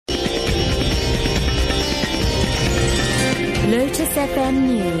Lotus FM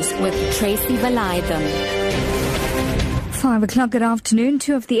News with Tracy Valaydham. 5 o'clock good afternoon.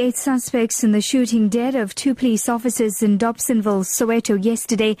 2 of the 8 suspects in the shooting dead of 2 police officers in Dobsonville, Soweto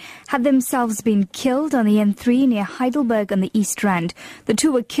yesterday had themselves been killed on the N3 near Heidelberg on the East Rand. The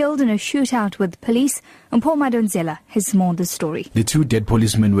 2 were killed in a shootout with police. And Paul Madonzela has more on the story. The 2 dead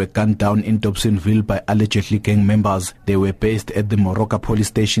policemen were gunned down in Dobsonville by allegedly gang members. They were based at the Moroka Police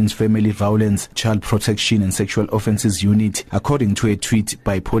Station's Family Violence, Child Protection and Sexual Offences Unit. According to a tweet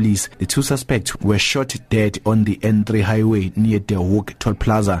by police, the 2 suspects were shot dead on the N3 highway near the Hoek Toll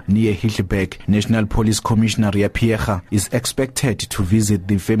Plaza near Heidelberg. National Police Commissioner Ria Piecha is expected to visit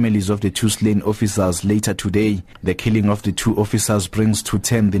the families of the 2 slain officers later today. The killing of the 2 officers brings to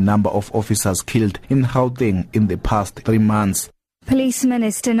 10 the number of officers killed in Gauteng in the past 3 months. Police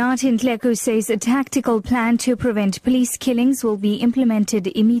Minister Nathi Nhleko says a tactical plan to prevent police killings will be implemented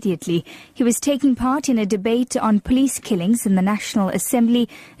immediately. He was taking part in a debate on police killings in the National Assembly.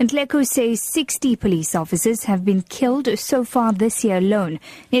 Nhleko says 60 police officers have been killed so far this year alone.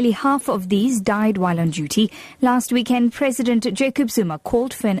 Nearly half of these died while on duty. Last weekend, President Jacob Zuma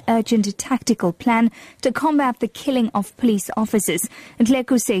called for an urgent tactical plan to combat the killing of police officers.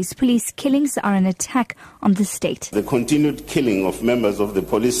 Nhleko says police killings are an attack on the state. The continued killing of members of the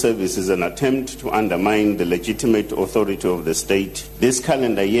police service is an attempt to undermine the legitimate authority of the state. This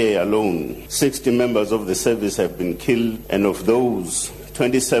calendar year alone, 60 members of the service have been killed, and of those,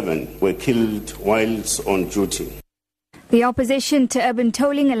 27 were killed whilst on duty. The opposition to Urban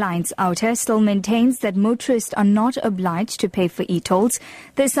Tolling Alliance Outer still maintains that motorists are not obliged to pay for e-tolls.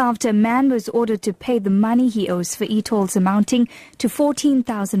 This after a man was ordered to pay the money he owes for e-tolls amounting to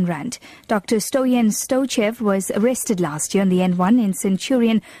 14,000 rand. Dr. Stoyan Stochev was arrested last year on the N1 in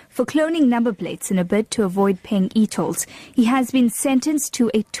Centurion for cloning number plates in a bid to avoid paying e-tolls. He has been sentenced to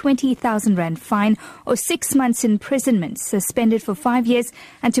a 20,000 rand fine or 6 months imprisonment, suspended for 5 years,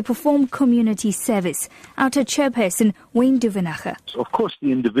 and to perform community service. Outer chairperson Of course,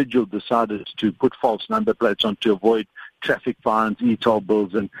 the individual decided to put false number plates on to avoid traffic fines, e-toll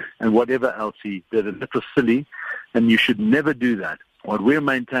bills, and whatever else he did. And that was silly, and you should never do that. What we're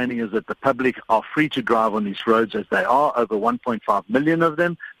maintaining is that the public are free to drive on these roads as they are, over 1.5 million of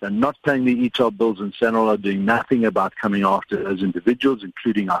them. They're not paying the e-toll bills, and SANRAL are doing nothing about coming after those individuals,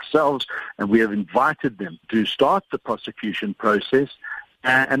 including ourselves, and we have invited them to start the prosecution process.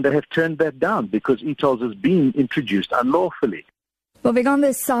 And they have turned that down because e-tolls has been introduced unlawfully. Moving on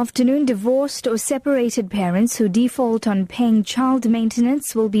this afternoon, divorced or separated parents who default on paying child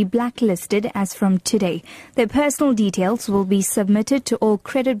maintenance will be blacklisted as from today. Their personal details will be submitted to all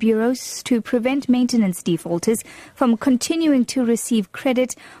credit bureaus to prevent maintenance defaulters from continuing to receive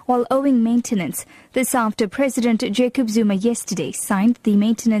credit while owing maintenance. This after President Jacob Zuma yesterday signed the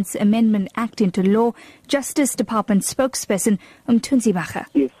Maintenance Amendment Act into law. Justice Department spokesperson Umthunzi Bacha.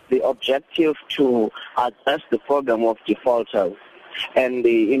 It's the objective to address the problem of defaulters and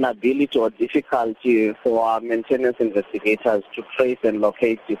the inability or difficulty for our maintenance investigators to trace and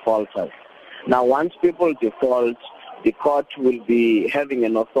locate defaulters. Now, once people default, the court will be having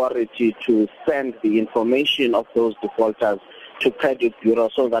an authority to send the information of those defaulters to credit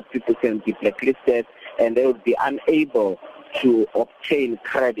bureaus so that people can be blacklisted and they would be unable to obtain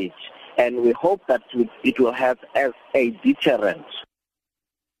credit. And we hope that it will have as a deterrent.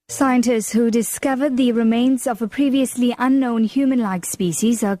 Scientists who discovered the remains of a previously unknown human-like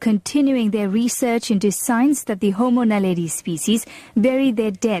species are continuing their research into signs that the Homo naledi species buried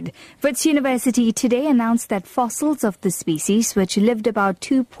their dead. Wits University today announced that fossils of the species, which lived about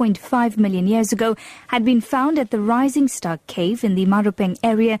 2.5 million years ago, had been found at the Rising Star Cave in the Marupeng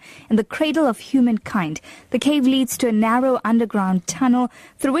area in the cradle of humankind. The cave leads to a narrow underground tunnel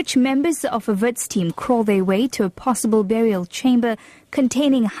through which members of a Wits team crawl their way to a possible burial chamber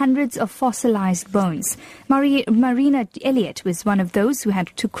containing hundreds of fossilized bones. Marina Elliott was one of those who had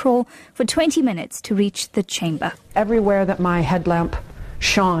to crawl for 20 minutes to reach the chamber. Everywhere that my headlamp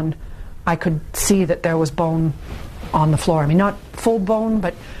shone, I could see that there was bone on the floor. I mean, not full bone,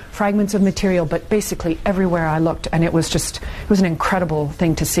 but fragments of material, but basically everywhere I looked, and it was an incredible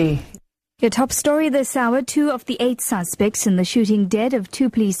thing to see. Your top story this hour, 2 of the 8 suspects in the shooting dead of 2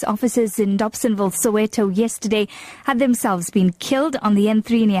 police officers in Dobsonville, Soweto yesterday had themselves been killed on the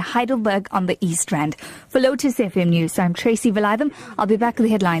N3 near Heidelberg on the East Rand. For Lotus FM News, I'm Tracy Valaydham. I'll be back with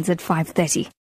the headlines at 5:30.